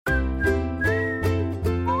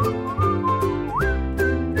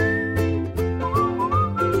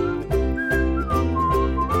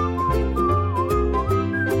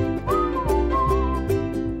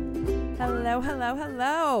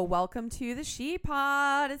welcome to the She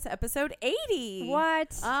Pod. It's episode 80.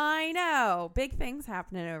 What? I know. Big things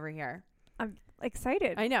happening over here. I'm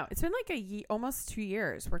excited. I know. It's been like almost 2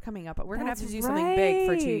 years. We're coming up, but we're going to have to That's do something big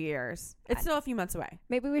for 2 right. years. It's still a few months away.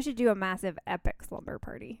 Maybe we should do a massive epic slumber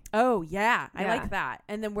party. Oh, yeah. I Yeah. like that.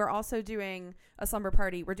 And then we're also doing a slumber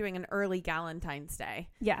party. We're doing an early Galentine's Day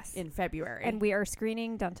Yes. in February. And we are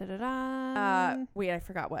screening wait, I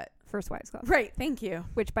forgot what. First Wives Club. Right. Thank you.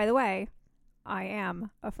 Which, by the way, I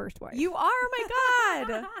am a first wife. You are? Oh,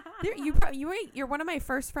 my God. You're one of my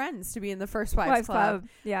first friends to be in the First Wives Club.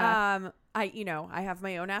 Yeah. I have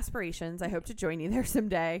my own aspirations. I hope to join you there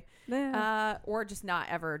someday. Or just not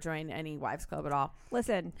ever join any wives club at all.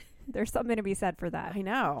 Listen, there's something to be said for that. I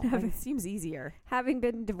know. It seems easier. Having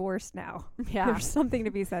been divorced now, Yeah. there's something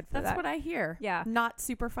to be said for that. That's what I hear. Yeah. Not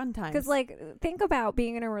super fun times. Because, like, think about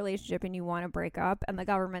being in a relationship and you want to break up, and the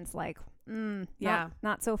government's like, Yeah.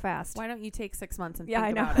 not so fast. Why don't you take 6 months and Yeah,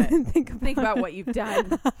 think I know. about it? think About what you've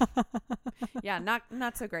done. Yeah,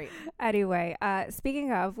 not so great. Anyway,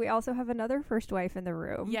 speaking of, we also have another first wife in the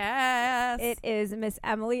room. Yes. It is Miss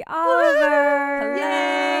Emily Oliver.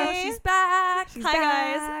 Hello. She's back. She's Hi,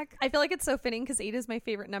 guys. back. I feel like it's so fitting because 8 is my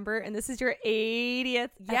favorite number, and this is your 80th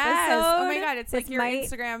Yes. episode. Oh my God. It's This like your might-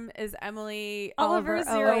 Instagram is Emily Oliver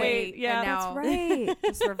Oliver 08. Yeah. And That's now right.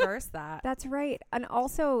 just reverse that. That's right. And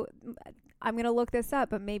also, I'm going to look this up,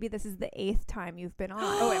 but maybe this is the 8th time you've been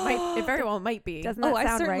on. It very well might be. Doesn't that I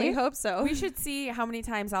sound certainly right? hope so. We should see how many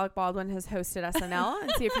times Alec Baldwin has hosted SNL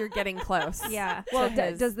and see if you're getting close. Yeah. to Well,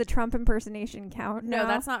 his- does the Trump impersonation count? No, now?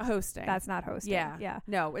 that's not hosting. That's not hosting. Yeah. Yeah.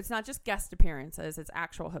 No, it's not just guest appearances. It's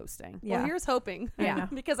actual hosting. Yeah. Well, here's hoping. Yeah.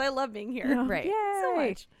 because I love being here. Yeah. Right. So Yay.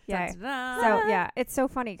 much. Yeah. Dun-dun-dun. So yeah, it's so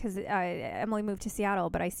funny because Emily moved to Seattle,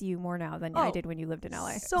 but I see you more now than I Oh. did when you lived in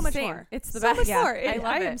LA. So much Same. more. It's the so best. much Yeah. more. I love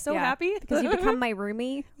I it. am so Yeah. happy Because you become my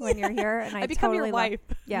roomie when you're here, and I become totally your wife.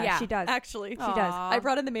 Yeah, Yeah. she does. Actually, She does. Aw. I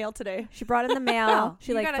brought in the mail today. She brought in the mail. Well,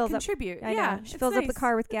 She you like gotta fills up. contribute. I yeah, know. She it's fills up the nice.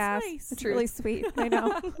 car with It's gas. nice. It's Truth. really sweet. I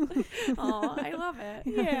know. Oh, I love it.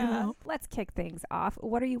 Yeah. Let's kick things off.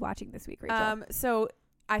 What are you watching this week, Rachel? So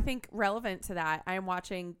I think relevant to that, I am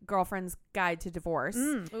watching Girlfriend's Guide to Divorce.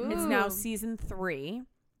 Mm. It's now Ooh. season 3,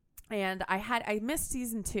 and I missed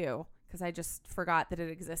season 2 because I just forgot that it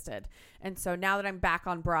existed. And so now that I'm back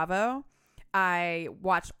on Bravo, I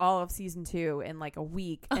watched all of season 2 in like a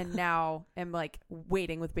week, and now am like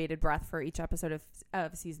waiting with bated breath for each episode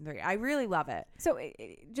of season 3. I really love it. So,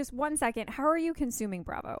 just 1 second. How are you consuming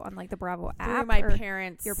Bravo on like the Bravo app? Through my or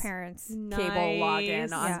parents' your parents. cable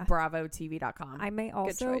login on Yeah. BravoTV.com. I may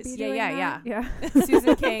also choice. be Yeah, doing yeah, that. Yeah.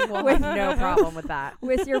 Susan King will have no problem with that.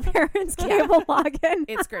 With your parents' cable login.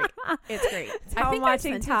 It's great. It's great. how I I'm think I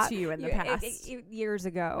watching sent Top it to you in the Yeah, past. years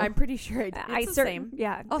ago. I'm pretty sure it's the same.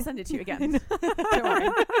 Yeah. I'll send it to you again. Don't worry.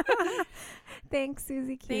 Thanks,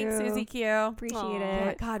 Susie Q. Thanks, Susie Q. Appreciate Oh,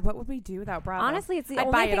 it. God, what would we do without Bravo? Honestly, it's the I'd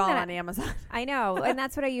only buy thing it all that on Amazon. I know, and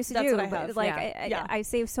that's what I used to That's do. what I but have. like, Yeah. I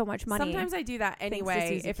save so much money. Sometimes I do that to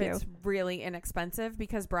anyway Susie if Q. it's really inexpensive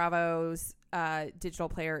because Bravo's digital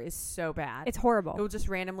player is so bad. It's horrible. It will just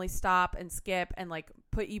randomly stop and skip and like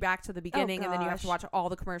put you back to the beginning, and then you have to gosh. watch all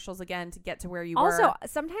the commercials again to get to where you Also, were.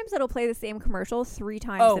 sometimes it'll play the same commercial 3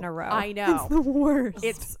 times in a row. I know. It's the worst.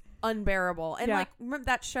 It's unbearable. And Yeah. like, remember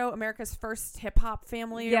that show, America's First Hip Hop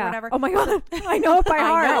Family or yeah. whatever? Oh my God. I know it by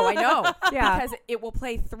heart. I know. Yeah. Because it will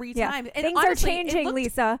play 3 Yeah. times. And Things honestly, are it changing, looked-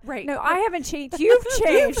 Lisa. Right. No, I haven't changed. You've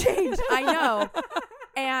changed. I know.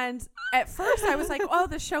 And at first I was like, oh,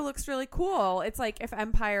 this show looks really cool. It's like if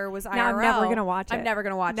Empire was IRL. Now I'm never going to watch it. I'm never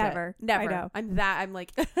going to watch Never. it. Never. I know. I'm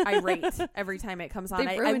like irate every time it comes on. They've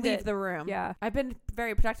I ruined leave it. the room. Yeah. I've been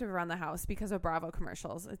very protective around the house because of Bravo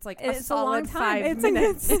commercials. It's like It's a solid long time. 5 It's-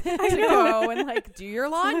 minutes I to know. go and like do your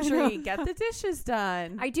laundry, get the dishes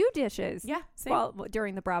done. I do dishes. yeah, same. Well,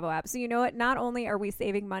 during the Bravo app. So you know what? Not only are we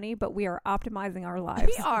saving money, but we are optimizing our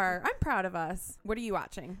lives. we are. I'm proud of us. What are you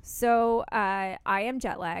watching? So I am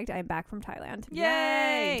jet lagged. I am back from Thailand.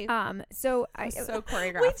 Yay! So I I was so we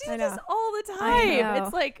choreographed. do I this know. all the I know. time.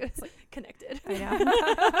 It's like connected. I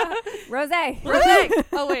know. Rose.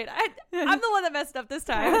 Oh wait, I'm the one that messed up this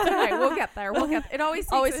time. It's all right. We'll get there. It always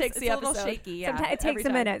takes the it's a little episode. shaky. Yeah, Sometimes it takes every a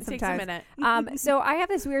time. minute It takes sometimes. a minute. So I have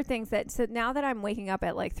this weird thing so now that I'm waking up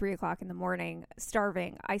at like 3:00 in the morning,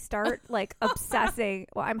 starving, I start like obsessing.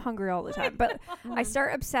 Well, I'm hungry all the time, but I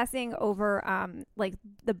start obsessing over like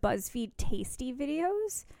the BuzzFeed Tasty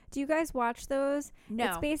videos. Do you guys watch those? No,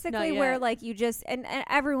 It's basically not where yet. like you just and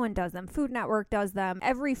everyone does them. Food Network does them.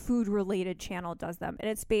 Every food related channel does them. And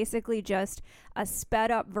it's basically just a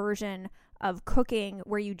sped up version of cooking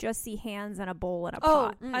where you just see hands and a bowl and a Oh,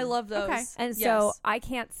 pot. I love those. Okay. And Yes. so I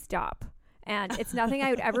can't stop. and it's nothing I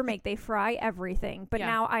would ever make. They fry everything. But Yeah.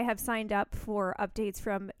 now I have signed up for updates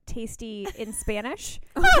from Tasty in Spanish.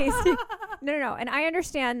 Tasty. No. And I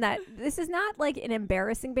understand that this is not like an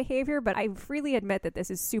embarrassing behavior, but I freely admit that this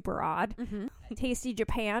is super odd. Mm-hmm. Tasty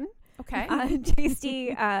Japan. Okay.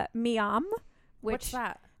 Tasty Miam, which What's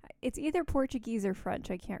that? it's either Portuguese or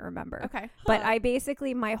French. I can't remember. Okay. But I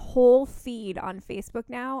basically, my whole feed on Facebook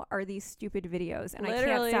now are these stupid videos, and I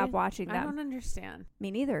Literally. can't stop watching I them. don't understand.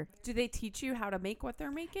 Me neither. Do they teach you how to make what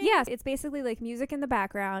they're making? Yes, it's basically like music in the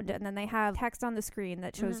background, and then they have text on the screen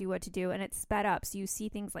that shows Mhm. you what to do, and it's sped up. So you see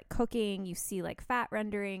things like cooking, you see like fat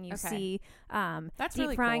rendering, you Okay. see That's deep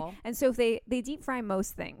really frying. cool. And so if they deep fry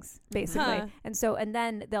most things, basically. Huh. And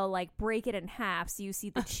then they'll like break it in half, so you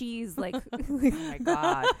see the cheese like Oh my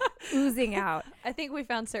god. oozing out. I think we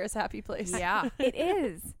found Sarah's happy place. Yeah. It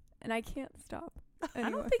is, and I can't stop. I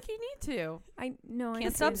Anyway. don't think you need to. I know. Can't I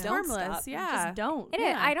stop, know. don't harmless, stop. yeah. Just don't. It is.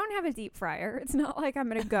 Yeah. I don't have a deep fryer. It's not like I'm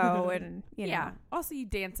gonna go and Yeah. Also, you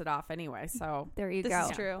dance it off anyway, so. There you This go.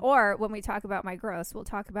 is true. Or when we talk about my gross, we'll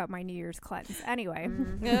talk about my New Year's cleanse. Anyway,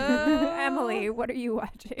 Mhm. Emily, what are you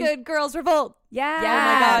watching? Good Girls Revolt. Yeah. Oh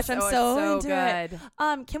my gosh, I'm Oh, it's so into it.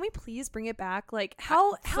 good. Can we please bring it back? Like,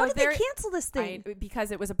 how So did there- they cancel this thing?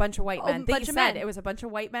 Because it was a bunch of white Oh, men. They bunch of said men. it was a bunch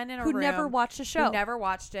of white men in a Who room never watched the show? who never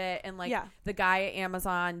watched it, and like Yeah. the guy at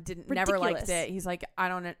Amazon never liked Ridiculous. it. He's like, I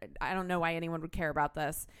don't know why anyone would care about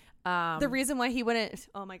this. The reason why he wouldn't.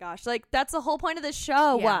 Oh my gosh! Like that's the whole point of this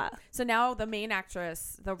show. Yeah. So now the main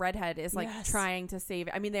actress, the redhead, is like Yes. trying to save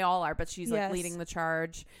it. I mean, they all are, but she's like Yes. leading the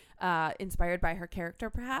charge, inspired by her character,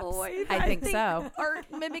 perhaps. Oh, I think so. Art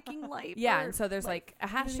mimicking life. Yeah, or, and so there's like a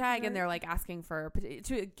hashtag, and they're like asking for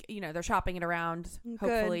they're shopping it around,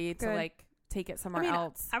 hopefully to good. like take it somewhere I mean,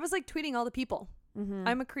 else. I was like tweeting all the people. Mhm.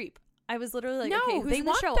 I'm a creep. I was literally like, no, okay, who's they in the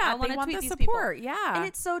want show? that. I want They to want tweet the these support. people. Yeah, And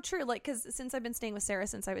it's so true. Like, because since I've been staying with Sarah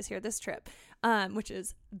since I was here this trip, which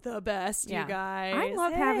is the best, Yeah. you guys. I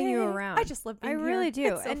love having you Hey. around. I just love I being here. really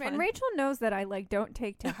do. It's so And fun. Rachel knows that I like don't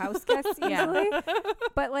take to house guests Yeah. easily.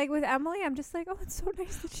 But like with Emily, I'm just like, oh, it's so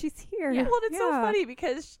nice that she's here. Yeah. Well, it's so Yeah. funny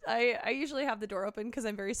because I usually have the door open because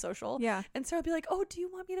I'm very social. Yeah. And Sarah would be like, oh, do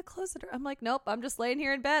you want me to close the door? I'm like, nope, I'm just laying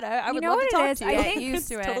here in bed. I You would know love what to it talk is? to you. I think- Get used It's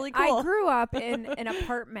to it. totally cool. I grew up in an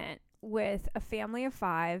apartment with a family of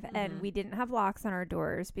 5 and Mhm. we didn't have locks on our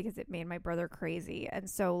doors because it made my brother crazy. And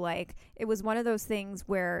so like it was one of those things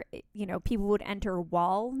where people would enter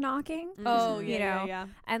wall knocking Oh, Mhm. yeah, You know, yeah.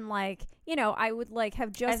 and like I would like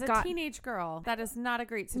have just As a got teenage girl, that is not a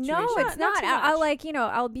great situation. No, it's Not not. too I much. like,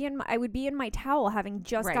 I would be in my towel having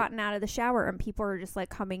just Right. gotten out of the shower and people are just like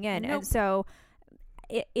coming in. Nope. And so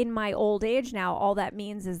in my old age now, all that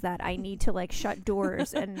means is that I need to like shut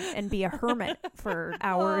doors and be a hermit for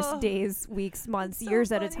hours, Oh, days, weeks, months, so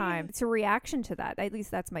years at a funny. time. It's a reaction to that. At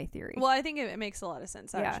least that's my theory. Well, I think it makes a lot of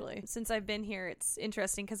sense, Yeah. actually. Since I've been here, it's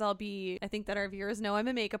interesting because I think that our viewers know I'm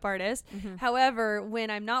a makeup artist. Mhm. However,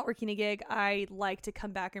 when I'm not working a gig, I like to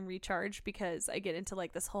come back and recharge because I get into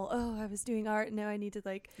like this whole, I was doing art. Now I need to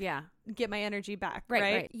like Yeah. get my energy back. Right,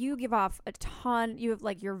 Right. right. You give off a ton. You have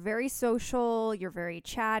like you're very social. You're very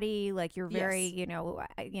chatty. Like you're very Yes.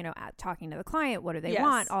 talking to the client. What do they Yes.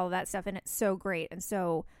 want? All of that stuff, and it's so great. And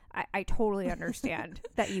so I totally understand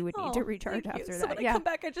that you would need to Oh, recharge thank you. after So that. when I Yeah. come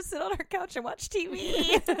back, I just sit on our couch and watch TV.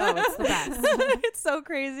 Oh, it's the best. It's so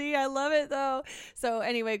crazy. I love it though. So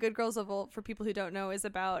anyway, Good Girls Revolt, for people who don't know, is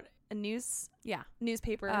about a Yeah.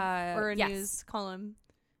 newspaper Uh, or a yes. news column.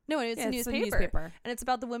 No, it's Yeah, a it's newspaper. And it's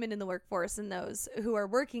about the women in the workforce and those who are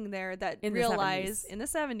working there that In the realize 70s. in the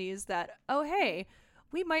 70s that, oh, hey,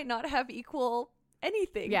 we might not have equal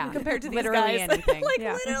anything Yeah. compared to these Literally guys. anything. Like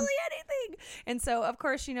Yeah. literally anything. And so, of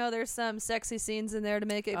course, there's some sexy scenes in there to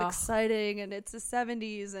make it Ugh. exciting, and it's the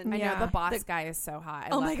 70s. And I know Yeah. the boss guy is so hot. I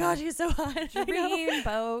oh love my him. gosh, he's so hot. I know.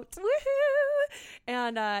 Dreamboat. Woohoo!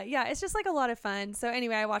 And it's just like a lot of fun. So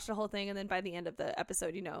anyway, I watched the whole thing, and then by the end of the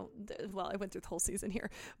episode, I went through the whole season here,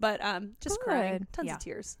 but just crying, Good. tons Yeah. of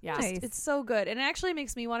tears. Yeah. Nice. It's so good, and it actually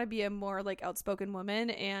makes me want to be a more like outspoken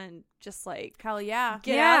woman and just like Hell yeah.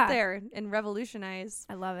 get Yeah. out there and revolutionize.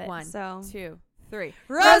 I love it. 1, So 2, 3.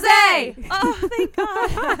 Rose! Oh, thank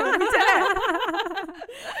God, we did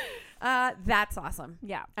it. That's awesome.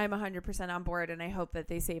 Yeah. I'm 100% on board, and I hope that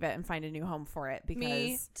they save it and find a new home for it because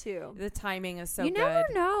Me too. the timing is so you good. never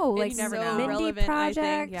know. Like You never so know. Mindy relevant, I think.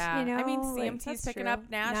 Project. Yeah, You know, I mean, like, CMT's that's picking true. up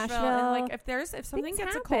Nashville, Nashville. and like if something Things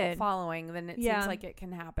gets a cult happen. following, then it Yeah. seems like it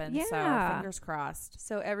can happen. Yeah. So fingers crossed.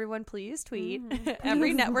 So everyone, please tweet Mhm.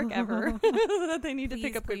 every network ever that they need to Please,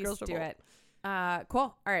 pick up Good please Girls do Revolt. it. Cool.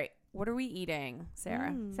 All right. what are we eating,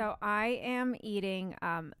 Sarah? So I am eating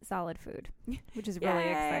solid food, which is really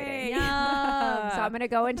exciting. Yum. So I'm going to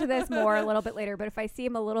go into this more a little bit later, but if I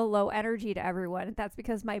seem a little low energy to everyone, that's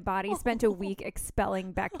because my body spent a week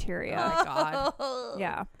expelling bacteria. Oh my God.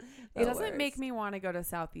 Yeah. It doesn't make me want to go to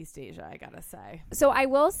Southeast Asia, I gotta say. So I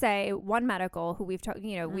will say, One Medical, who we've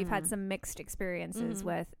we've had some mixed experiences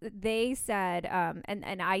with, they said,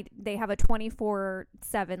 they have a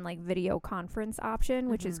 24/7 like video conference option,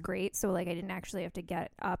 which is great. So like I didn't actually have to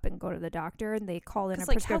get up and go to the doctor, and they called in a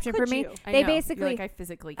prescription for me. They basically, I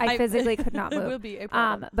physically could not move. It would be a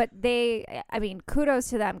problem. But kudos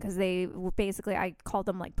to them, because they basically, I called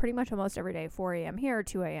them like pretty much almost every day, 4 a.m. here,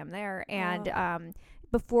 2 a.m. there, and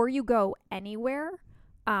before you go anywhere,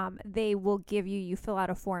 they will give you fill out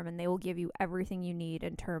a form, and they will give you everything you need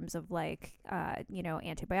in terms of like,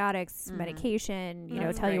 antibiotics, medication,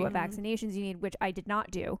 tell you what vaccinations you need, which I did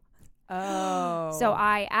not do. Oh. So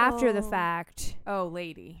after the fact. Oh,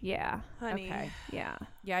 lady. Yeah. Honey. Okay. Yeah.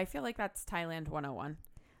 Yeah, I feel like that's Thailand 101.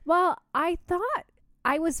 Well, I thought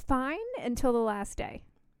I was fine until the last day.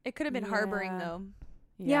 It could have been harboring, though.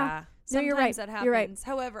 Yeah. No, Sometimes you're right. that happens. You're right.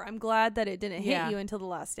 However, I'm glad that it didn't hit you until the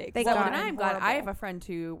last day. Thank Well, God. and I'm glad. I horrible. have a friend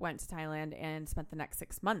who went to Thailand and spent the next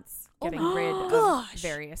 6 months Oh getting my rid gosh. of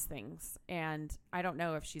various things. And I don't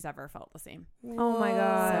know if she's ever felt the same. Oh my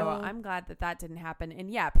God. So I'm glad that didn't happen.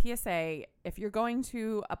 And yeah, PSA, if you're going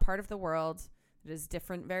to a part of the world that is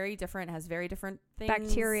different, very different, has very different things,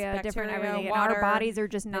 Bacteria, different everything. And water, our bodies are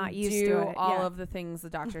just not and used do to it. all Yeah. of the things the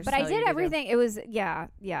doctors But tell I you did to do. everything. It was, yeah.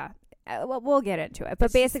 Well, we'll get into it. But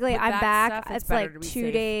It's just basically, with I'm that back. stuff, it's It's better like to be 2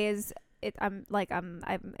 safe. days.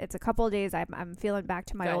 It's a couple of days. I'm feeling back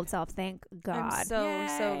to my Good. old self. Thank God. I'm so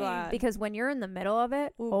Yay. glad. Because when you're in the middle of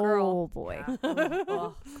it, Ooh, girl. oh boy,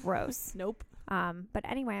 Ugh. gross. Nope. But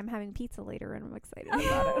anyway, I'm having pizza later, and I'm excited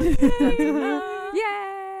about it.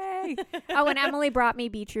 Yay! Oh, and Emily brought me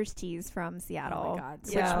Beecher's teas from Seattle. Oh my God.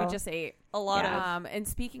 Yeah. Which we just ate. A lot Yeah. of. And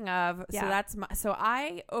speaking of, Yeah. so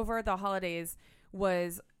I, over the holidays, I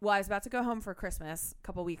was about to go home for Christmas a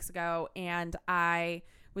couple weeks ago, and I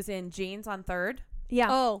was in Jane's on 3rd. Yeah.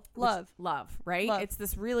 Oh, which- love. right? Love. It's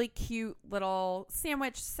this really cute little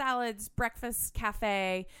sandwich, salads, breakfast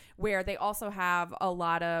cafe where they also have a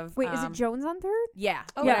lot of. Wait, is it Jones on 3rd? Yeah.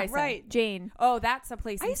 Oh, What did yeah, I say? right. Jane. Oh, that's a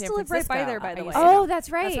place I in used San to live right by Francisco. there, by the I way. used to Oh, know. that's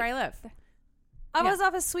right. That's where I live. I Yeah. was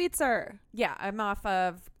off of Sweetser. Yeah, I'm off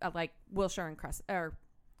of like Wilshire and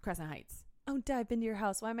Crescent Heights. Oh, Dad, I've been to your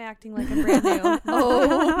house. Why am I acting like I'm brand new?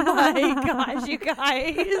 Oh my gosh, you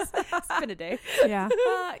guys. It's been a day. Yeah.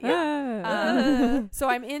 So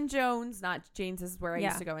I'm in Jones, not Jane's is where I Yeah.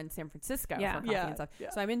 used to go in San Francisco Yeah. for coffee Yeah. and stuff. Yeah.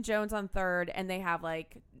 So I'm in Jones on 3rd, and they have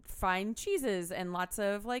like fine cheeses and lots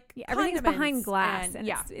of like Everything's condiments behind glass. and,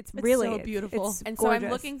 it's It's really so beautiful. It's and gorgeous. so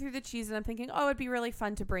I'm looking through the cheese and I'm thinking, oh, it'd be really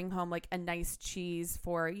fun to bring home like a nice cheese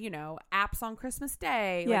for, apps on Christmas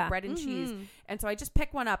Day, Yeah. like bread and cheese. Mhm. And so I just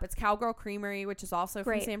pick one up. It's Cowgirl Creamery, which is also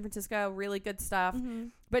Great. from San Francisco. Really good stuff.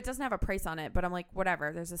 Mhm. But it doesn't have a price on it. But I'm like,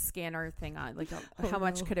 whatever. There's a scanner thing on. Like, how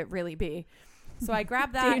much could it really be? So I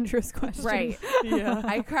grabbed that. Dangerous question. Right. Yeah.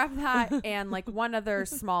 I grabbed that and like one other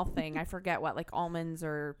small thing. I forget what, like almonds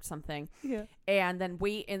or something. Yeah. And then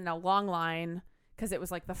wait in a long line because it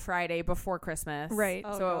was like the Friday before Christmas. Right.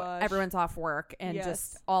 Oh, So gosh. everyone's off work and Yes.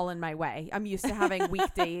 just all in my way. I'm used to having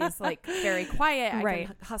weekdays like very quiet. I Right.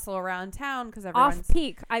 can hustle around town because Off everyone's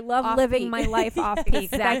peak. I love off living peak. my life off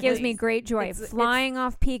peak. That gives Exactly. me great joy. It's- Flying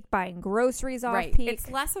off peak, buying groceries off right. peak.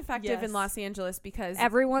 It's less effective in Yes. Los Angeles because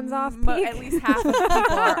Everyone's off mo- peak. At least half of the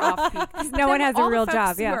people are off peak. 'Cause No one then has a all the real folks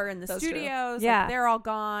job, who yeah. are in the That's true. studios. Yeah. Like, they're all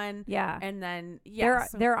gone. Yeah. And then so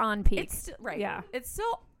They're on peak. it's right. Yeah. It's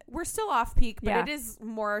still we're still off peak, but Yeah. it is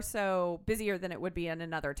more so busier than it would be in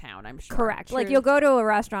another town. I'm sure. Correct. Like True. you'll go to a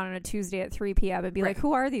restaurant on a Tuesday at 3 p.m. and be Right. like,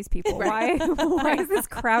 "Who are these people? Right. Why is this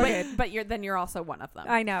crowded?" But you're also one of them.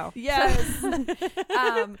 I know. Yes.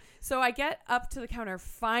 So I get up to the counter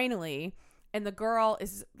finally, and the girl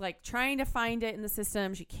is like trying to find it in the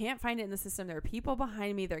system. She can't find it in the system. There are people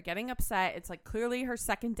behind me. They're getting upset. It's like clearly her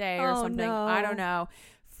second day or Oh, something. no. I don't know.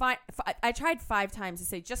 I tried 5 times to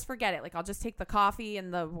say, just forget it. Like, I'll just take the coffee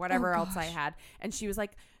and the whatever else I had. And she was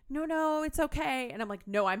like, no, it's okay. And I'm like,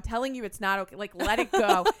 no, I'm telling you it's not okay. Like, let it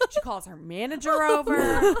go. She calls her manager over.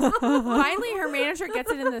 Finally, her manager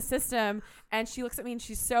gets it in the system, and she looks at me and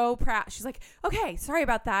she's so proud. She's like, okay, sorry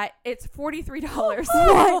about that. It's $43.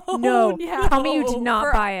 What? No. Yeah. Tell me you did not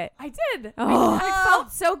For- buy it. I did. Oh. I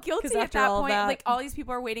felt so guilty 'Cause at after that all point. that- Like, all these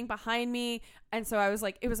people are waiting behind me. And so I was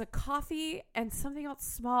like, it was a coffee and something else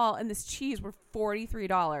small, and this cheese were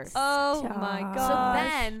 $43. Oh Stop. my So gosh. So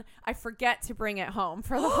then I forget to bring it home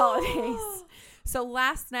for the holidays. So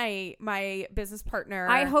last night, my business partner.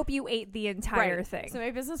 I hope you ate the entire Right. thing. So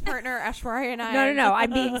my business partner Ashwarya and I. No.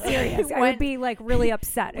 I'm being serious. I would went- be like really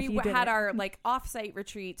upset if We you did had it. our like off-site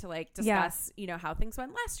retreat to like discuss, how things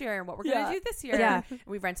went last year and what we're gonna do this year. Yeah.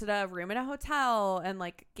 We rented a room in a hotel and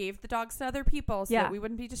like gave the dogs to other people so Yeah. that we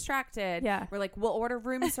wouldn't be distracted. Yeah. We're like, we'll order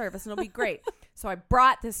room service and it'll be great. So I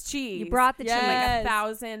brought this cheese. You brought the Yes. cheese. like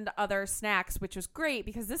 1,000 other snacks, which was great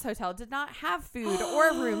because this hotel did not have food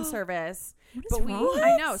or room service. What is But wrong?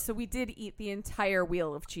 I know, so we did eat the entire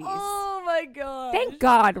wheel of cheese. Oh my god. Thank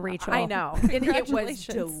God, Rachel. I know. And it was Congratulations.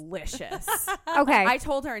 delicious. Okay. I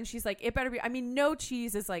told her and she's like, it better be. I mean, no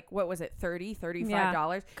cheese is like, what was it?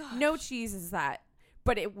 $35. Gosh. No cheese is that.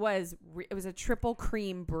 But it was a triple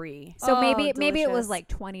cream brie. so Oh, maybe it was delicious. like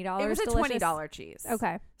 $20. It was a delicious? $20 cheese.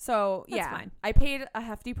 Okay. So That's yeah, fine. I paid a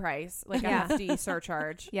hefty price, like a Yeah. hefty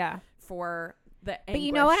surcharge Yeah. for the But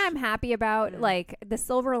you know what anguish. I'm happy about? Mm. Like the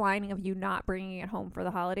silver lining of you not bringing it home for the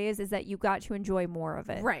holidays is that you got to enjoy more of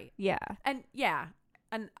it. Right. Yeah. And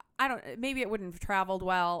I don't. Maybe it wouldn't have traveled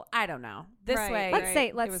well. I don't know. This Right, way, Let's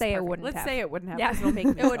say was it perfect. wouldn't Let's have. say it wouldn't have. Yeah. 'cause It'll make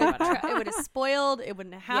me It would feel have better. it would have spoiled. It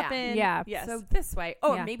wouldn't have happened. Yeah. Yes. So this way.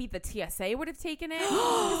 Oh, Yeah. maybe the TSA would have taken it.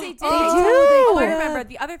 'Cause they did. Oh, Oh, they I do. remember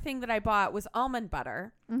the other thing that I bought was almond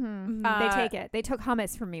butter. Mm-hmm. Uh, They take it. They took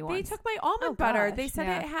hummus from me once. They took my almond Oh, butter. gosh, They said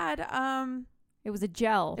yeah. it had It was a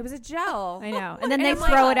gel. it was a gel. I know. And then And they I'm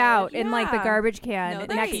throw like, it out in like the yeah. garbage can No,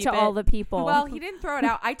 they next keep to all it. the people. Well, he didn't throw it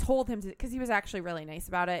out. I told him to because he was actually really nice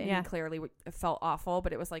about it, and Yeah. he clearly felt awful,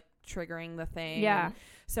 but it was like triggering the thing. Yeah. And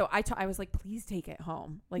so I was like, please take it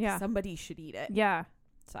home. Like Yeah. somebody should eat it. Yeah.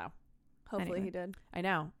 So Hopefully Anyway. he did. I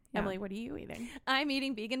know. Yeah. Emily, what are you eating? I'm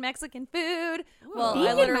eating vegan Mexican food. Ooh. Well, I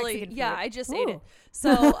Vegan literally, Mexican yeah, food. I just ate it. Ooh.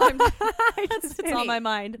 So it's on my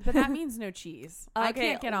mind. But that means no cheese. I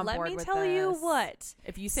Okay, can't get on let board me with tell you this. what.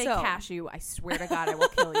 If you say So- cashew, I swear to God, I will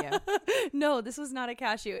kill you. No, this was not a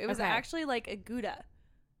cashew. It was Okay. actually like a Gouda.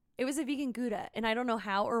 It was a vegan Gouda, and I don't know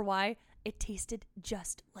how or why it tasted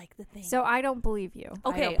just like the thing. So I don't believe you. I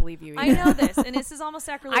okay, don't believe you. I either. know this, and this is almost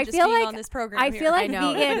sacrilegious feel being like- on this program. I here. feel like I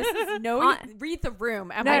know. vegan. This is no. on- read the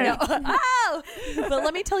room. Am No, I no, know? Oh, but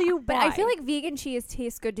let me tell you But why. I feel like vegan cheese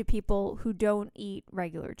tastes good to people who don't eat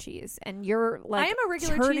regular cheese. And you're like, I am a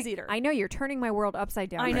regular cheese eater. I know you're turning my world upside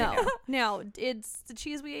down. I right know. now. Now, it's the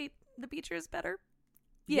cheese we ate, the Beechers better?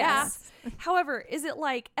 Yeah. Yes. However, is it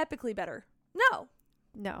like epically better? No.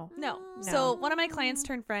 No. No. So one of my clients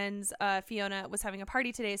turned friends, Fiona, was having a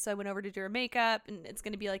party today, so I went over to do her makeup, and it's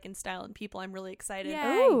going to be like in Style and People. I'm really excited.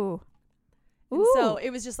 Yay. Ooh. And Ooh. so it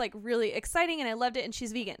was just like really exciting, and I loved it. And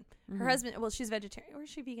she's vegan. Her Mhm. husband, well, she's vegetarian, or is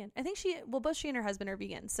she vegan? I think both she and her husband are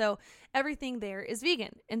vegan. So everything there is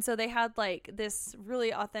vegan. And so they had like this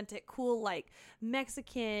really authentic, cool, like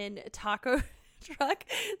Mexican taco truck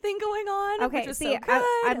thing going on. Okay, which was see, so good.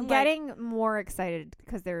 I'm and, like, getting more excited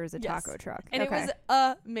because there is a Yes. taco truck. and okay. it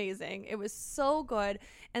was amazing. It was so good.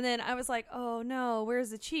 And then I was like, oh no, where's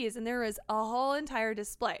the cheese? And there was a whole entire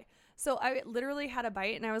display. So I literally had a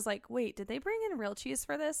bite and I was like, wait, did they bring in real cheese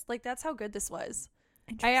for this? Like, that's how good this was.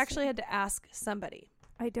 I actually had to ask somebody.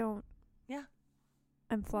 I don't. Yeah.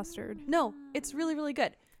 I'm flustered. No, it's really, really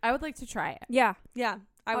good. I would like to try it. Yeah. Yeah,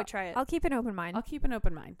 I would try it. I'll keep an open mind. I'll keep an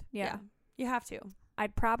open mind. yeah. You have to.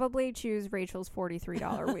 I'd probably choose Rachel's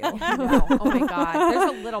 $43 wheel. No. Oh my God. There's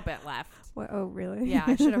a little bit left. What, oh, really? Yeah,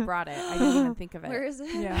 I should have brought it. I didn't even think of it. Where is it?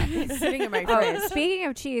 Yeah. It's sitting in my Oh, fridge. speaking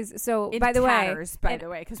of cheese, so In by the tatters, way, by the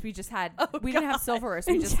way, because we just had Oh, we didn't have God. silverware,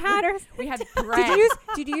 so we in just tatters. we had bread.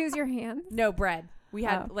 Did you use your hands? No bread. We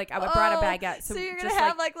had Oh. like I brought a baguette. So So, you're gonna just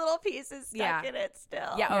have like little pieces stuck Yeah. in it still.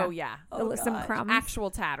 yeah. Yeah. Oh yeah. Oh, Some gosh. crumbs. Actual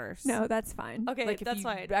tatters. No, that's fine. Okay, Like if that's you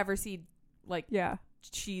fine. ever see like Yeah.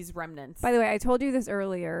 cheese remnants. By the way, I told you this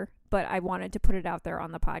earlier, but I wanted to put it out there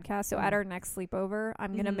on the podcast. So at Mhm. our next sleepover,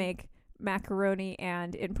 I'm gonna Mhm. make macaroni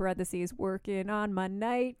and in parentheses working on my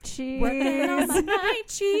night cheese. Working on my night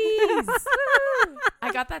cheese.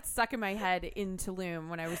 I got that stuck in my head in Tulum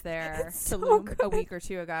when I was there. It's so Tulum a good. week or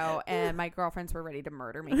two ago, and my girlfriends were ready to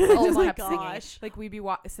murder me. Oh I just my kept singing. gosh. Like we'd be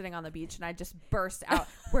sitting on the beach, and I just burst out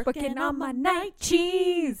Working on my night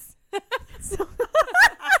cheese.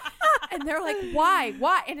 And they're like, "Why?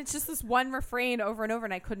 Why?" And it's just this one refrain over and over,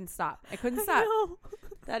 and I couldn't stop. I couldn't stop.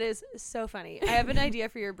 That is so funny. I have an idea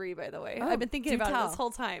for your brie, by the way. Oh, I've been thinking do about it tell. this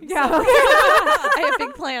whole time. Yeah. So- I have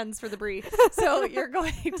big plans for the brie. So you're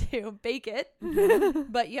going to bake it,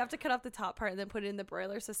 but you have to cut off the top part and then put it in the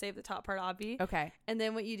broiler. So save the top part, obvi. Okay. And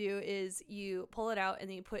then what you do is you pull it out and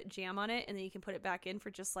then you put jam on it and then you can put it back in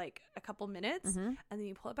for just like a couple minutes Mhm. and then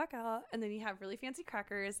you pull it back out and then you have really fancy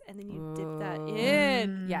crackers and then you dip that Ooh.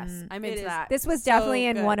 in. Yes, I'm It into is- that. This was So definitely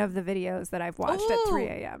in good. one of the videos that I've watched at Ooh. 3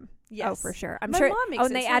 a.m. Yes. Oh, for sure. I'm My sure. mom makes Oh, it.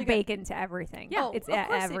 and they It's add really good. bacon to everything. Yeah, it's of course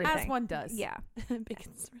they do. everything. As one does. Yeah.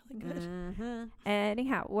 Bacon's really good. Mhm.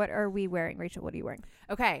 Anyhow, what are we wearing, Rachel? What are you wearing?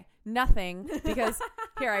 Okay, nothing because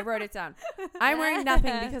here I wrote it down. I'm wearing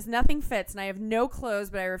nothing because nothing fits, and I have no clothes.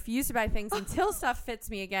 But I refuse to buy things until stuff fits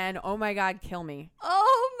me again. Oh my god, kill me.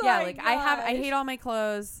 Oh my Yeah, like I hate all my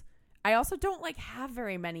clothes. I also don't like have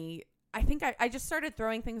very many. I think I just started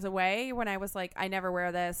throwing things away when I was like, I never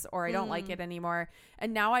wear this or I don't like it anymore.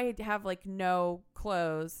 And now I have like no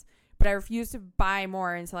clothes, but I refuse to buy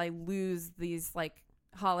more until I lose these like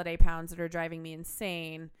holiday pounds that are driving me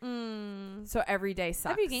insane. So every day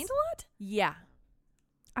sucks. Have you gained a lot? Yeah.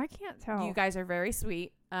 I can't tell. You guys are very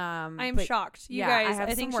sweet. I'm but shocked. You yeah, guys, have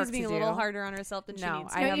I think some work she's being to a little do. harder on herself than she No,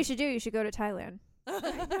 needs. I You know have- what you should do? You should go to Thailand.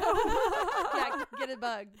 Yeah, get a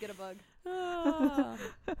bug. Get a bug.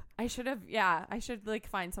 I should have. Yeah, I should like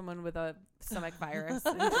find someone with a stomach virus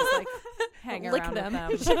and just like hang Lick around them.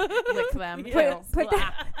 with them, lick them. Ew.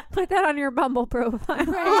 Put that on your Bumble profile.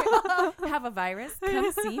 Right. Have a virus?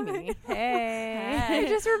 Come see me. Hey. It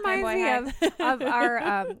just reminds me of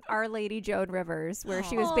our lady Joan Rivers, where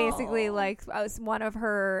she was basically Aw. like one of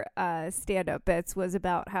her stand-up bits was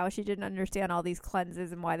about how she didn't understand all these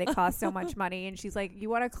cleanses and why they cost so much money, and she's like, you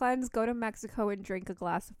want to cleanse, go to Mexico and drink a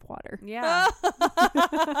glass of water. Yeah.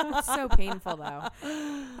 It's so painful though.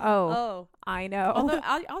 Oh, I know. Although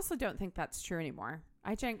I also don't think that's true anymore.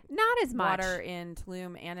 I drank Not as much. water in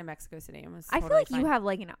Tulum and in Mexico City. It was I feel totally like fine. you have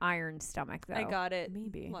like an iron stomach though. I got it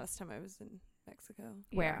Maybe. last time I was in Mexico.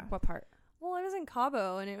 Where? Yeah. What part? Well, I was in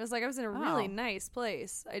Cabo, and it was like I was in a really Oh. nice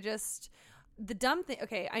place. The dumb thing.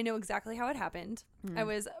 Okay, I know exactly how it happened. I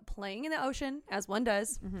was playing in the ocean, as one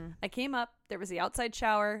does. I came up. There was the outside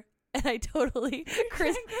shower. And I totally,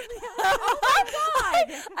 Oh my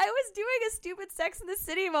God. I was doing a stupid Sex in the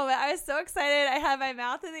City moment. I was so excited. I had my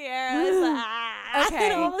mouth in the air. And I was like, ah. Okay.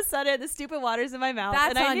 And all of a sudden, the stupid water's in my mouth.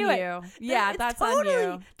 That's and I on knew you. it. Yeah, It's that's totally,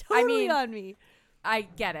 on you. Totally I mean, on me. I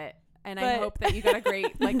get it. And I But- hope that you got a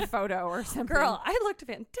great like photo or something. Girl, I looked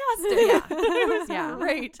fantastic. Yeah. It was Yeah.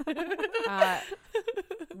 great.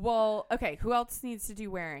 Well, okay. Who else needs to do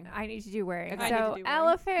wearing? I need to do wearing. I need So to do wearing.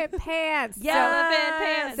 elephant pants. Elephant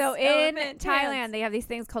pants. So in Elephant Thailand, pants. they have these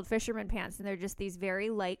things called fisherman pants, and they're just these very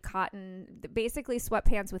light cotton, basically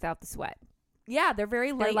sweatpants without the sweat. Yeah, they're very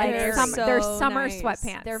They're light. like and airy. they're so summer nice.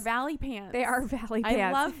 sweatpants. They're valley pants. They are valley I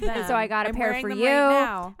pants. love them. And so I got a I'm pair wearing for them you. right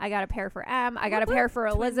now. I got a pair for Em. I got a pair for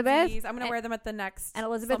Elizabeth. Twinsies. I'm gonna And- wear them at the next. And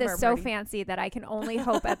Elizabeth slumber is so party. fancy that I can only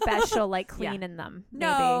hope at best she'll like Yeah. clean in them.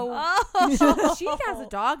 No. Oh. She has a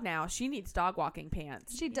dog now. She needs dog walking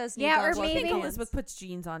pants. She does need Yeah, dog or walking I think maybe- pants. Elizabeth puts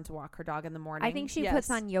jeans on to walk her dog in the morning. I think she Yes. puts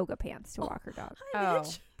on yoga pants to walk her dog. Hi, Oh,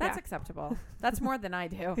 bitch. that's Yeah. acceptable. That's more than I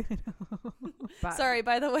do. But- Sorry,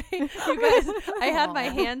 by the way, you guys, I had my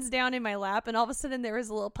hands down in my lap, and all of a sudden there was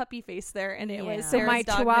a little puppy face there, and it was Yeah. So Sarah's my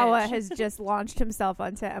dog chihuahua Mitch. has just launched himself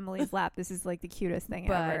onto Emily's lap. This is like the cutest thing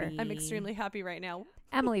ever. Buddy. I'm extremely happy right now.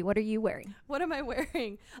 Emily, what are you wearing? What am I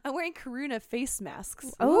wearing? I'm wearing Karuna face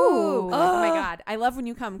masks. Oh. Oh my God. I love when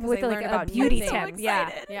you come because With, I like, learn a about beauty new I'm so tip. things. Yeah.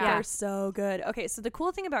 excited. Yeah. They're so good. Okay, so the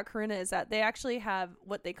cool thing about Karuna is that they actually have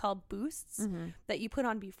what they call boosts that you put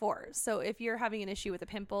on before. So if you're having an issue with a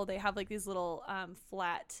pimple, they have like these little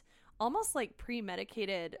flat, almost like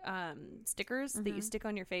pre-medicated stickers that you stick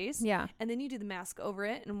on your face. Yeah. And then you do the mask over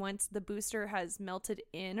it, and once the booster has melted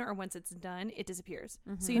in, or once it's done, it disappears.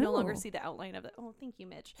 So you no longer Ooh. see the outline of the. Oh, thank you,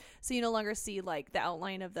 Mitch. So you no longer see like the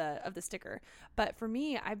outline of the sticker. But for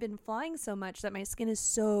me, I've been flying so much that my skin is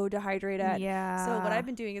so dehydrated. Yeah. So what I've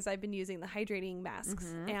been doing is I've been using the hydrating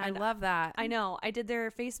masks, I and love that. I know I did their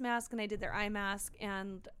face mask and I did their eye mask,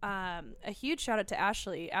 and a huge shout out to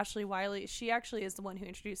Ashley Wiley. She actually is the one who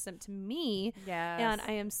introduced them to me. Yes. And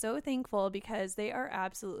I am so thankful because they are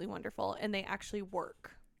absolutely wonderful and they actually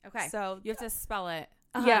work. Okay. So you have to spell it.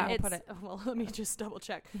 Yeah. it's, Put it. well, let me just double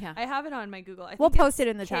check. Yeah. I have it on my Google. We'll post it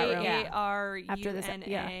in the chat room. Karuna. After this,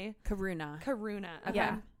 yeah. Karuna. Karuna. Okay.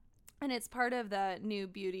 Yeah. And it's part of the new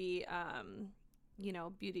beauty,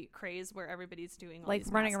 beauty craze where everybody's doing all Like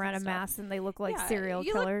these running masks around and a stuff. mask and they look like Yeah, serial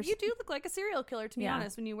you killers. you do look like a serial killer, to be Yeah.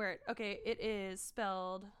 honest, when you wear it. Okay, it is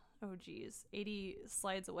spelled, 80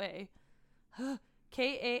 slides away.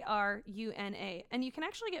 Karuna. And you can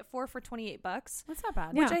actually get 4 for $28, That's not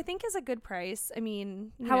bad. Yeah. which I think is a good price. I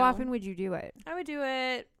mean, you How know, often would you do it? I would do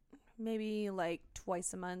it maybe like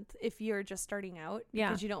twice a month if you're just starting out. Yeah.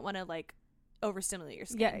 Because you don't want to like overstimulate your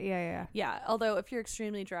skin. Yeah. Yeah, although if you're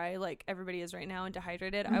extremely dry, like everybody is right now, and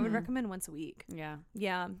dehydrated, I would Mhm. recommend once a week. Yeah.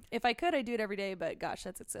 Yeah, if I could, I'd do it every day, but gosh,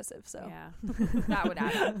 that's excessive. So Yeah. That would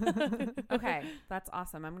add up. Okay. That's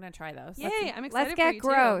awesome. I'm going to try those. yay, I'm excited Let's for get you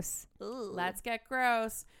gross. too. Ooh. Let's get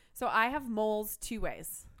gross. So I have moles 2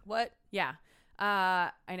 ways. What? Yeah.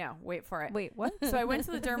 I know. Wait for it. Wait, what? So I went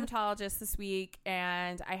to the dermatologist this week,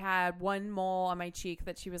 and I had one mole on my cheek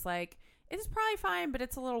that she was like, it's probably fine, but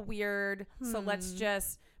it's a little weird. So let's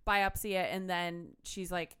just biopsy it. And then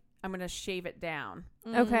she's like, I'm going to shave it down.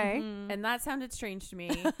 Okay. And that sounded strange to me.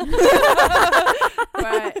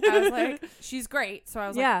 But I was like, she's great. So I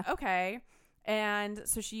was like, okay. And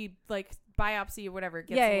so she like biopsy or whatever.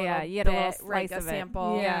 Gets a little You had a little bit, slice a of it.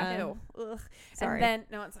 sample. Yeah. Ew. Ugh. Sorry. And then,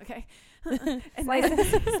 no, it's okay. And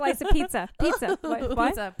Slice of pizza.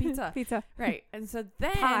 What? Pizza. Right. And so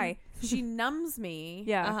then Pie. she numbs me.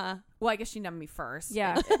 Yeah. Well, I guess she numbed me first.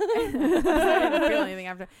 Yeah. I didn't feel anything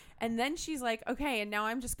after. And then she's like, okay, and now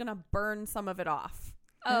I'm just going to burn some of it off.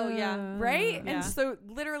 Oh, yeah. Right? Yeah. And so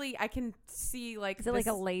literally I can see like Is it like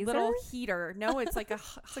this a laser? little heater. No, it's like a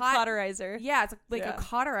It's a hot cauterizer. Yeah, it's like Yeah. a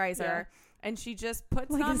cauterizer. Yeah. And she just puts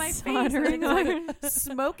Like it on a my face. soldering And it's like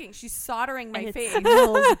smoking. She's soldering my And face. It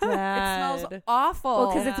smells It bad. smells awful. Well,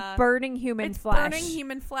 because Yeah. it's burning human it's flesh. burning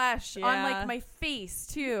human flesh on Yeah. like my face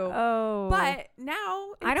too. Oh. But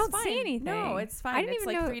now I it's don't fine. see anything. No, it's fine. I didn't it's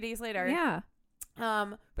even like know- 3 days later. Yeah.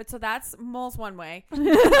 But so that's moles one way. The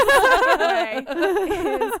second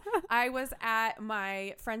way is I was at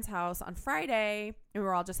my friend's house on Friday and we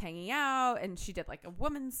were all just hanging out, and she did like a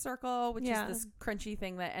woman's circle, which Yeah. is this crunchy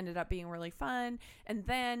thing that ended up being really fun. And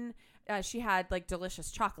then she had like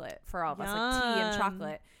delicious chocolate for all of us, like tea and Yum.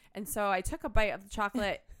 chocolate. And so I took a bite of the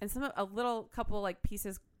chocolate and a little couple like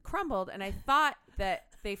pieces crumbled, and I thought that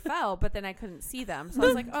they fell, but then I couldn't see them. So I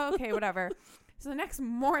was like, oh, okay, whatever. So the next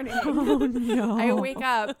morning, I wake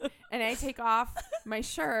up and I take off my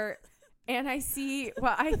shirt and I see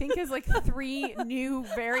what I think is like 3 new,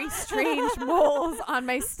 very strange moles on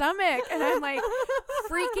my stomach. And I'm like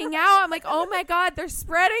freaking out. I'm like, oh my God, they're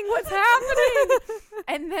spreading. What's happening?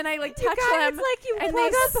 And then I like touch them. It's like you and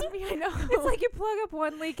plug up. I know. It's like you plug up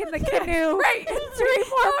one leak in the canoe. Right. And 3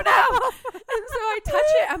 more no. And so I touch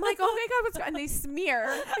it. I'm like, oh my God, what's going on? And they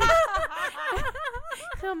smear.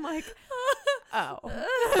 I'm like, oh.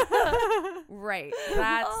 Right.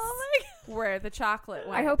 That's where the chocolate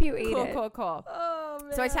went. I hope you ate it. Cool. Oh,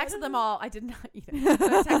 man. So I texted them all. I did not eat it. So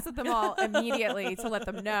I texted them all immediately to let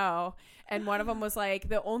them know. And one of them was like,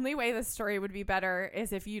 the only way this story would be better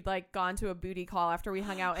is if you'd like gone to a booty call after we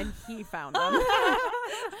hung out and he found them.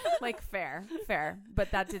 Like fair.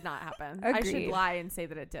 But that did not happen. I should Agreed. lie and say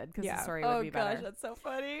that it did because the story would Oh, be gosh, better. that's so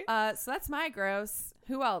funny. So that's my gross.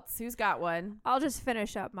 Who else? Who's got one? I'll just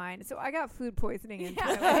finish up mine. So I got food poisoning in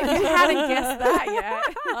Yeah, Thailand. you hadn't guessed that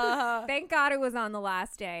yet. Thank God it was on the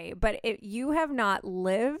last day. But you have not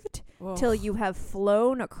lived Whoa. till you have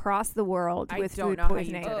flown across the world I with don't food know how you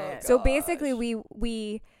poisoning. did Oh, it. So gosh. basically,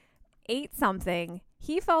 we ate something.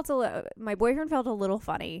 He felt my boyfriend felt a little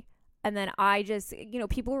funny. And then I just,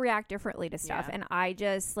 people react differently to stuff. Yeah. And I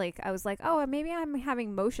just I was like, oh, maybe I'm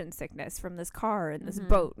having motion sickness from this car and this Mhm.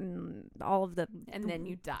 boat and all of the. And then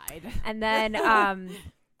you died. And then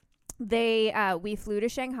we flew to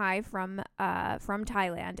Shanghai from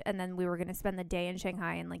Thailand, and then we were going to spend the day in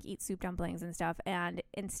Shanghai and like eat soup dumplings and stuff. And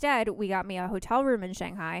instead, we got me a hotel room in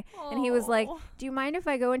Shanghai. And he was like, "Do you mind if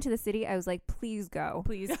I go into the city?" I was like, "Please go."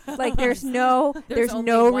 Please. Like, there's no only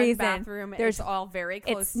no one reason. bathroom. There's- It's all very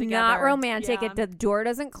close It's together. not romantic. Yeah. The door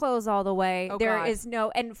doesn't close all the way. Oh, There God. is no,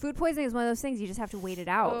 and food poisoning is one of those things you just have to wait it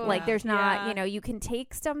out. Oh, like yeah. there's not, Yeah. you can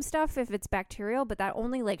take some stuff if it's bacterial, but that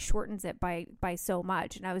only like shortens it by so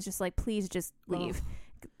much. And I was just like, please just leave.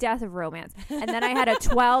 Death of romance. And then I had a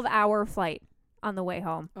 12-hour flight on the way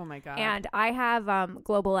home. Oh my God. And I have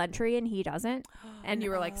global entry and he doesn't. And you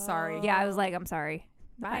were like, sorry. Yeah, I was like, I'm sorry.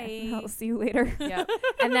 Bye. I'll see you later. Yep.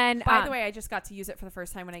 And then By the way, I just got to use it for the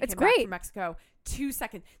first time when I It's came back great. from Mexico. 2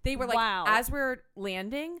 seconds. They were like, Wow. as we're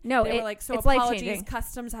landing, No, they were like, so it's apologies, life-changing.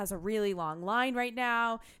 customs has a really long line right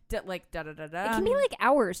now. Da da da da. it can be like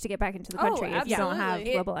hours to get back into the Oh, country if you don't have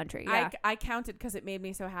absolutely. global entry. Yeah. I counted because it made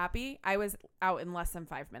me so happy. I was out in less than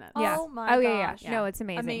 5 minutes. Yeah. Oh, my oh gosh. yeah. No, it's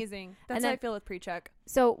amazing. Amazing. That's And how then- I feel with pre-check.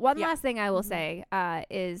 So one Yeah. last thing I will Mhm. say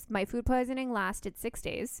is my food poisoning lasted 6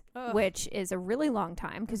 days, Ugh. which is a really long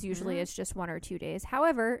time because usually Mhm. it's just 1 or 2 days.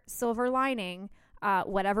 However, silver lining,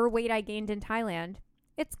 whatever weight I gained in Thailand,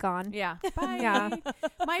 it's gone. Yeah. Bye. Yeah.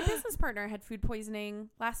 My business partner had food poisoning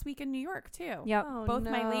last week in New York too. Yep. Oh, Both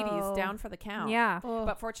my ladies no. down for the count. Yeah. Oh.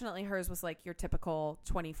 But fortunately, hers was like your typical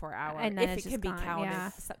 24-hour. And then if it's it can just be gone, counted,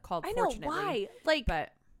 yeah. called I know fortunately. why. Like,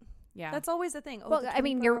 But yeah. that's always the thing. Oh, Well, the I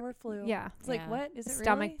mean, you're- 24-hour flu. Yeah. It's like, Yeah. what? Is it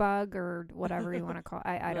Stomach really? bug or whatever you want to call it.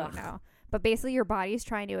 I don't Ugh. know. but basically your body's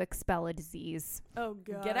trying to expel a disease. Oh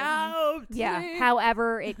god. Get out. Yeah,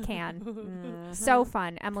 however it can. So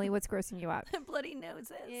fun. Emily, what's grossing you out? Bloody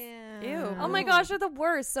noses. Ew. Oh my gosh, they're the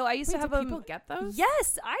worst. So I used Wait, to have do a people get those?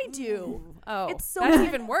 Yes, I do. Oh, It's so that's bad.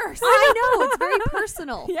 even worse. I know, it's very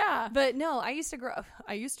personal. Yeah. But no, I used to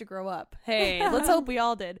grow up. Hey, let's hope we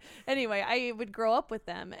all did. Anyway, I would grow up with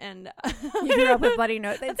them, and You grew up with bloody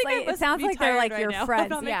nose. It's think I like, it must sounds be like they're tired like right your now. I'm friends.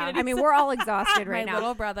 not making Yeah. any I mean, we're all exhausted right My now.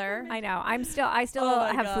 little brother. I know. I still Oh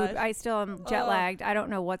my have food. gosh. I still am jet lagged. I don't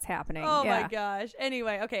know what's happening. oh yeah. my gosh.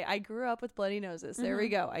 Anyway, okay, I grew up with bloody noses. There we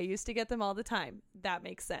go. I used to get them all the time. That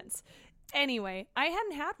makes sense. Anyway, I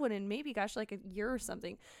hadn't had one in maybe, like a year or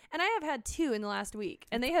something. And I have had 2 in the last week.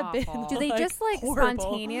 And they have awful. been Do they just like horrible.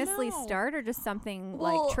 spontaneously No. start or just something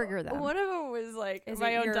Well, like trigger them? One of them was like Is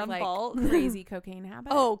my it own your, dumb like, fault. crazy cocaine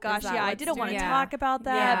habit? Oh Is gosh, that yeah. I what's didn't want to doing it? talk about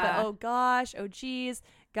that, Yeah. but oh gosh, oh geez.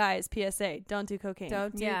 Guys, PSA, don't do cocaine.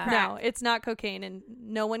 Don't do Yeah. crack. No, it's not cocaine, and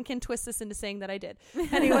no one can twist this into saying that I did.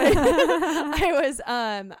 Anyway,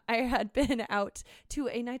 I had been out to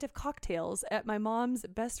a night of cocktails at my mom's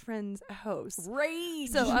best friend's house. Rage.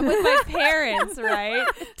 So I'm with my parents, right?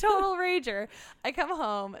 Total rager. I come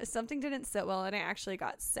home, something didn't sit well, and I actually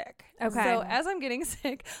got sick. Okay. So as I'm getting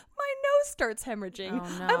sick, my nose starts hemorrhaging.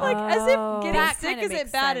 Oh, no. I'm like, as if getting That sick kinda isn't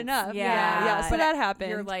makes bad sense. enough. Yeah. Yeah. So But that happened.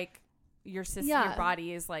 You're like, your system, Yeah. your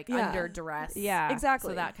body is like Yeah. under duress. Yeah.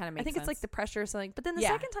 Exactly. So that kind of makes I think sense. it's like the pressure or something. But then the Yeah.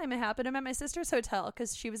 second time it happened, I'm at my sister's hotel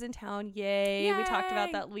because she was in town. Yay. We talked about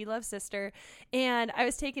Yay. that. We love sister. And I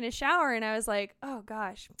was taking a shower and I was like, oh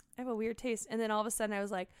gosh, I have a weird taste. And then all of a sudden I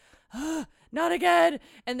was like, not again.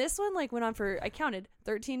 And this one like went on for, I counted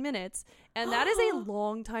 13 minutes. And that is a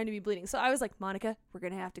long time to be bleeding. So I was like, Monica, we're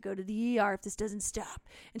going to have to go to the ER if this doesn't stop.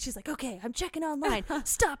 And she's like, okay, I'm checking online.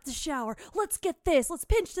 Stop the shower. Let's get this. Let's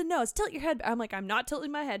pinch the nose. Tilt your head. I'm like, I'm not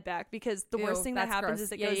tilting my head back because the Ew, worst thing that that's happens gross.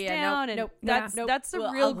 is it Yeah, goes yeah, down. nope, And nope, that's nope. that's the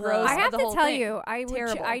Well, real gross. I of have the to whole tell thing. you,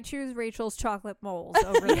 Terrible. I choose Rachel's chocolate moles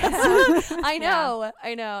over this. I know.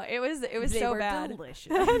 It was they so were bad.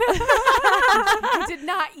 delicious. I did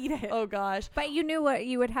not eat it. Oh gosh. But you knew what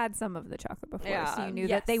you had had some of the chocolate before, Yeah. so you knew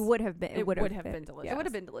Yes. that they would have been. It would would have been delicious. It would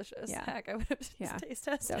have been delicious. Yeah. Heck, I would have just Yeah. taste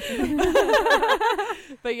test. So-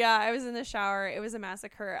 But yeah, I was in the shower. It was a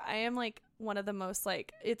massacre. I am like one of the most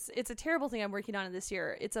like it's a terrible thing I'm working on this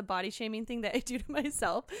year. It's a body shaming thing that I do to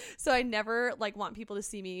myself. So I never like want people to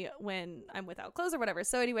see me when I'm without clothes or whatever.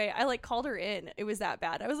 So anyway, I like called her in. It was that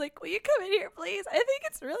bad. I was like, "Will you come in here, please? I think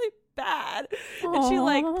it's really bad." And she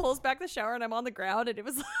like Aw. pulls back the shower and I'm on the ground and it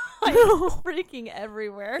was like freaking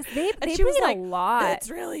everywhere. They And they she was bleed like, a lot. It's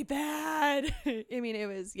really bad. I mean, it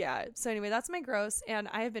was, yeah. So anyway, that's my gross. And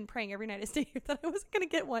I have been praying every night I stay here that I wasn't going to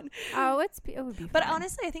get one. Oh, it would be. But fun.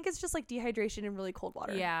 honestly, I think it's just like dehydration and really cold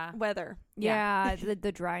water. Yeah. Weather. yeah,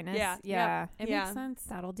 the dryness. Yeah. yeah, It Yeah. makes sense.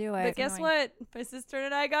 that'll do it. But guess annoying. what? My sister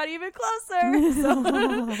and I got even closer.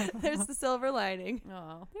 So there's the silver lining.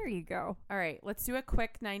 Oh. There you go. All right, let's do a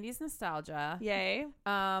quick 90s nostalgia. Yay.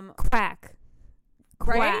 Quack,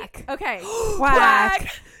 Right? quack, Okay. quack, Quack!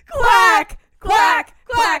 quack, Quack!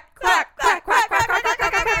 Quack! Quack! Quack! Quack! Quack! Quack! Quack!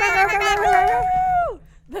 Quack! Quack! Quack!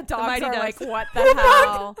 The dogs Mighty are Ducks. like, what the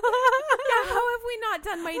hell? Yeah, how have we not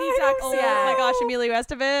done Mighty Ducks Oh yet? my gosh, Emilio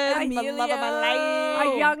Estevez, the Emilio. love of my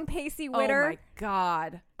life. a young Pacey Oh Witter. my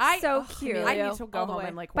god. So cute. I Emilio, need to go all the home way.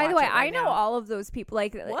 and like By the watch way, it I right know now. all of those people.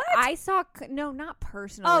 Like, What? I saw. No, not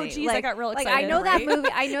personally. Oh, geez, I like, got real Like, I excited, know that right? movie.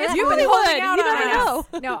 I know that You movie. really would. You out never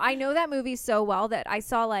on know. No, I know that movie so well that I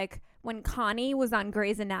saw like when Connie was on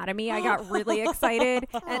Grey's Anatomy, I got really excited,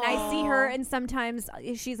 and I see her, and sometimes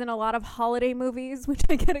she's in a lot of holiday movies, which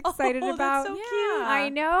I get excited Oh, about. that's so Yeah. I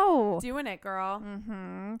know. Doing it, girl.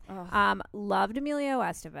 hmm Ugh. Loved Emilio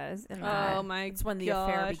Estevez in that. Oh my It's when the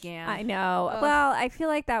affair gosh. began. I know. Ugh. Well, I feel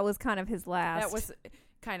like that was kind of his last. That was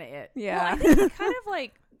kind of it. Well, yeah. I think he kind of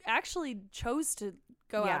like actually chose to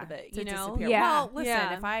go Yeah, out of it, to you know? disappear. Yeah. Well, listen,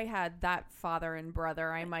 Yeah. if I had that father and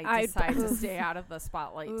brother, I might I'd- decide to stay out of the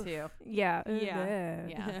spotlight Oof. too. Yeah. Yeah.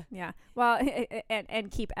 Yeah. Yeah. Well,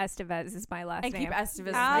 and keep Estevez is my last And name. keep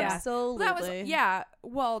Estevez. Absolutely. That was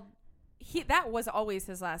Well, that was always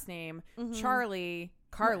his last name. Mhm. Charlie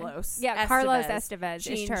Carlos. Yeah, Carlos Estevez is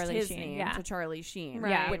changed Charlie his Sheen. name Yeah. to Charlie Sheen,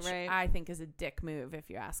 Right, which right. I think is a dick move, if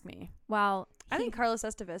you ask me. Well, I think Carlos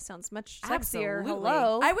Estevez sounds much sexier. Absolutely.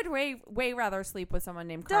 Hello. I would way rather sleep with someone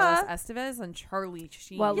named Duh. Carlos Estevez than Charlie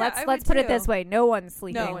Sheen. well, Yeah, I let's would put it too. this way: no one's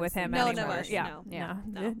sleeping one's with him sleeping. No, anymore. no, yeah, no. Yeah.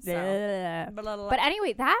 no. So- Blah, blah, blah. But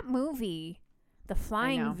anyway, that movie, The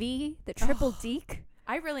Flying know. V, the Triple Deke.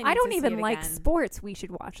 I really. Need I don't to see even it like again. sports. We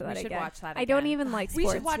should watch that We should again. watch that I don't again. even like We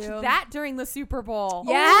sports. should watch too. that during the Super Bowl.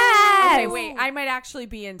 Yes. Okay, wait. I might actually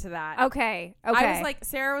be into that. Okay. I was like,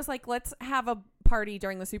 Sarah was like, let's have a party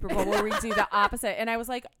during the Super Bowl where we do the opposite. And I was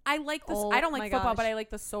like, I like this. Oh I don't my like football, gosh. but I like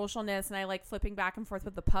the socialness, and I like flipping back and forth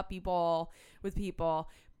with the puppy bowl with people.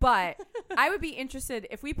 But I would be interested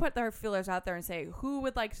if we put our feelers out there and say, who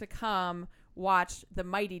would like to come watch the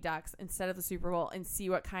Mighty Ducks instead of the Super Bowl and see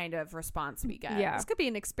what kind of response we get. Yeah. This could be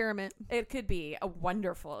an experiment. It could be a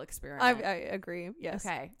wonderful experiment. I agree. Yes.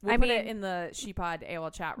 Okay. We'll I put mean, it in the ShePod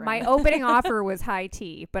AOL chat room. My opening offer was high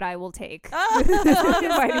tea, but I will take. As long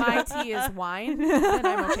as my tea is wine, then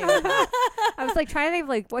I'm okay with that. I was like trying to think,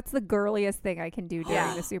 like, what's the girliest thing I can do during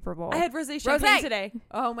Yeah. the Super Bowl? I had rosé champagne Rosé. today,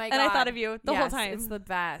 Oh my god. and I thought of you the whole Yes, time. It's the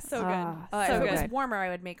best. So good. Ah, If so it was good. warmer, I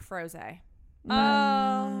would make frosé. Oh.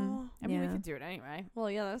 I mean, we Yeah. could do it anyway.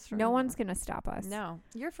 Well, yeah, that's true. No one's gonna stop us. No,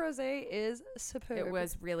 Your frosé is superb. it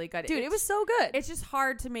was really good. dude. It It's- was so good. It's just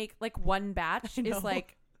hard to make. Like one batch I know. is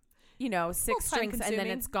like, 6 time drinks and then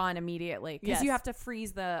consuming. it's gone immediately because you Yes. have to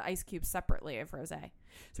freeze the ice cubes separately of rosé.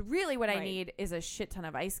 So really, what I Right. need is a shit ton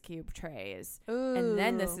of ice cube trays, Ooh. and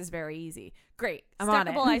then this is very easy. Great, I'm on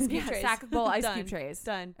it. Stackable ice cube Yeah, trays. Stackable ice Done. cube trays.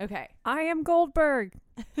 done. Okay. I am Goldberg,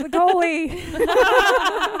 the goalie.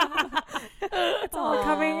 It's all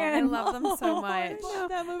coming Aw, in. I love them so much.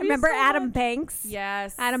 That movie Remember so Adam much. Banks?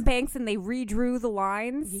 Yes. Adam Banks, and they redrew the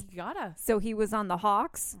lines. You gotta. So he was on the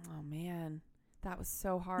Hawks. Oh man, that was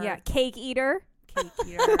so hard. Yeah, cake eater. Cake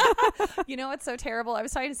eater. You know what's so terrible? I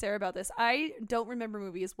was talking to Sarah about this. I don't remember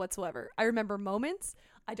movies whatsoever. I remember moments.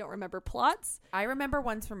 I don't remember plots. I remember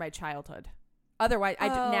ones from my childhood. Otherwise,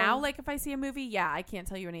 Oh. now, like, if I see a movie, yeah, I can't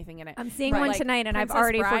tell you anything in it. I'm seeing Right. one Like, tonight, and I've Princess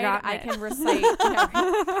already Bride, forgotten I it. can recite.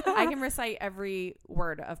 I can recite every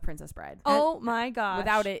word of Princess Bride Oh my gosh.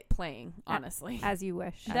 without it playing. Honestly, As you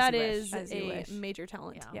wish. As That you wish. is As you a wish. major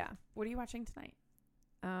talent. Yeah. Yeah. What are you watching tonight?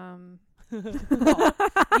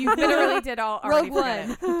 You literally did all already Rogue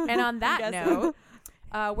forget One. it. And on that Guess. note,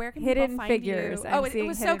 where can Hidden people find Figures. you? I'm Oh, it seeing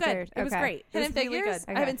was so Hidden good. Figures. It was Okay. great. It Hidden was really Figures?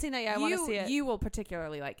 good. I haven't seen that yet. I want to see it. You will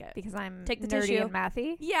particularly like it. Because I'm Take the nerdy tissue. and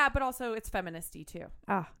mathy. Yeah, but also it's feministy too.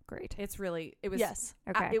 Oh, great. It was Yes.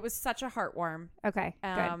 Okay. it was such a heartwarm, Okay.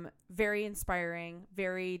 Good. very inspiring,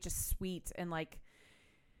 very just sweet, and like,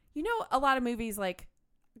 a lot of movies, like,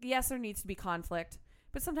 yes, there needs to be conflict,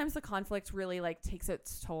 but sometimes the conflict really like takes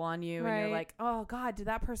its toll on you, and Right. you're like, oh God, did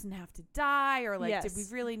that person have to die, or like, did we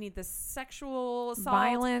Yes. really need this sexual assault?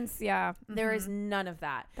 Violence. Yeah. There Mhm. is none of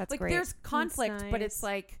that. That's like, great. there's conflict, but it's nice.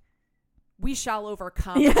 like, we shall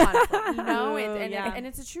overcome Yeah. conflict, and Ooh, yeah. and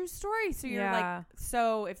it's a true story. So you're Yeah. like,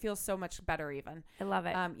 so it feels so much better even. I love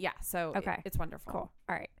it. Yeah. So Okay. it's wonderful. Cool.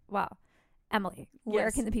 All right. Well, Emily, where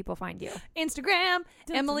Yes. can the people find you? Instagram,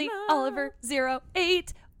 Dun, Emily dun, dun. Oliver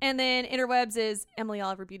 08. And then interwebs is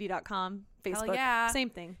EmilyOliverBeauty.com. Hell Facebook. yeah. Same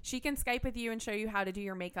thing. She can Skype with you and show you how to do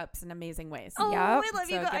your makeups in amazing ways. Oh, Yep. I love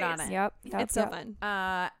you So guys. get on it. Yep. It's so fun.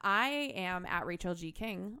 I am at Rachel G.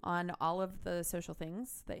 King on all of the social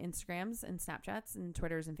things, the Instagrams and Snapchats and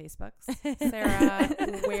Twitters and Facebooks. Sarah,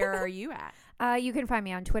 where are you at? You can find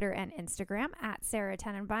me on Twitter and Instagram at Sarah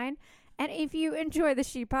Tenenbein. And if you enjoy the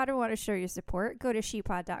ShePod and want to show your support, go to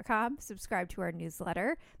shepod.com, subscribe to our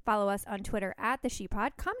newsletter, follow us on Twitter at the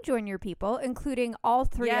ShePod. Come join your people, including all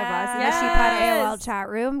three of us in the Yes. ShePod AOL chat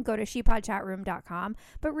room. Go to shepodchatroom.com.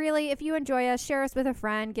 But really, if you enjoy us, share us with a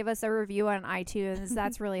friend, give us a review on iTunes.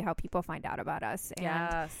 That's really how people find out about us and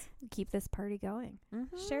Yes. keep this party going.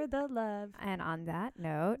 Mhm. Share the love. And on that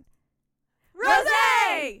note,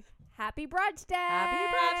 Rosé! happy brunch day! Happy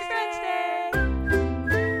brunch day!